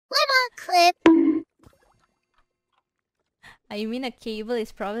I mean, a cable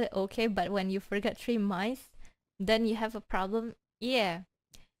is probably okay, but when you forgot 3 mice, then you have a problem. Yeah.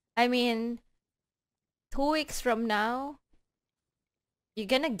 I mean, 2 weeks from now, you're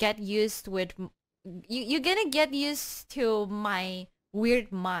gonna get used with... You're gonna get used to my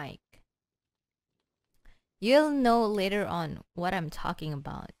weird mic. You'll know later on what I'm talking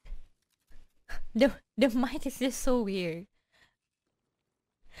about. The mic is just so weird.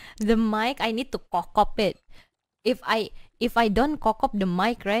 The mic, I need to cock up it. If I don't cock up the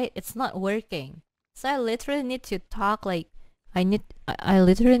mic, right, it's not working. So I literally need to talk like I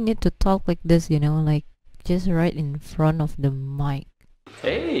literally need to talk like this, you know, like just right in front of the mic.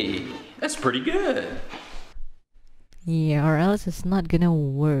 Hey, that's pretty good. Yeah, or else it's not gonna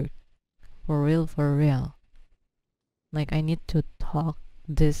work. For real. Like I need to talk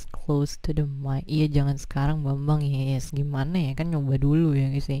this close to the mic. Iya, jangan sekarang Bambang. Yes, gimana ya, kan nyoba dulu ya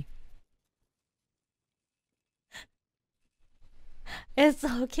guys ya. It's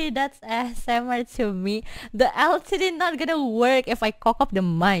okay, that's ASMR to me. The LCD not gonna work if I cock up the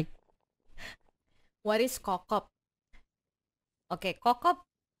mic. What is cock up? Okay, cock up.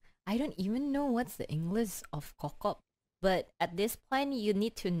 I don't even know what's the English of cock up. But at this point, you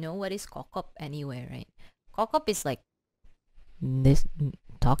need to know what is cock up anyway, right? Cock up is like this,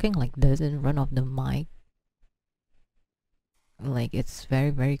 talking like this in front of the mic. Like it's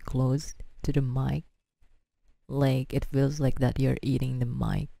very close to the mic. Like it feels like that you're eating the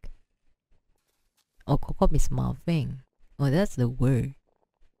mic. Oh, cock up is mouthing. Oh, that's the word.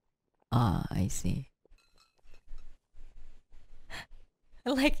 Ah, I see.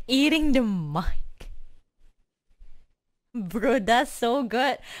 Like eating the mic. Bro, that's so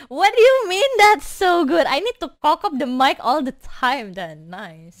good. What do you mean that's so good? I need to cock up the mic all the time then.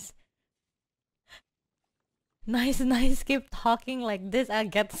 Nice. Nice. Keep talking like this. I'll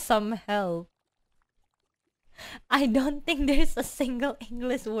get some help. I don't think there's a single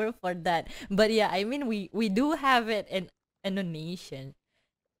English word for that. But yeah, I mean, we do have it in Indonesian.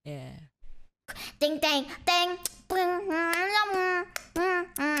 Yeah. Ding ding ding.